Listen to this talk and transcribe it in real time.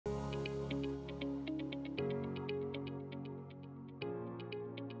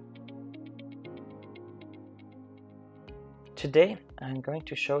Today I'm going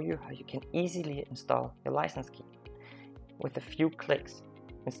to show you how you can easily install your license key with a few clicks.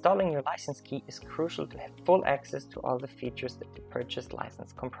 Installing your license key is crucial to have full access to all the features that the purchased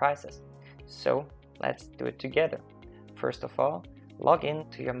license comprises. So let's do it together. First of all, log in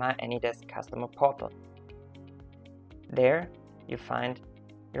to your AnyDesk customer portal. There you find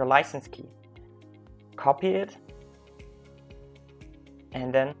your license key. Copy it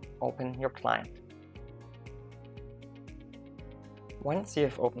and then open your client. Once you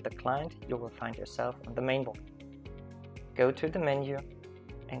have opened the client, you will find yourself on the main board. Go to the menu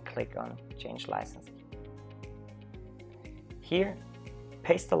and click on Change License Key. Here,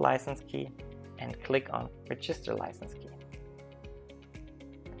 paste the license key and click on Register License Key.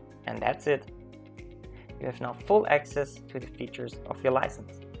 And that's it. You have now full access to the features of your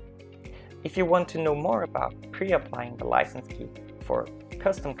license. If you want to know more about pre-applying the license key for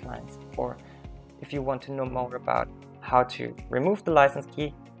custom clients, or if you want to know more about how to remove the license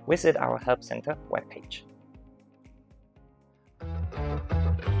key, visit our Help Center webpage.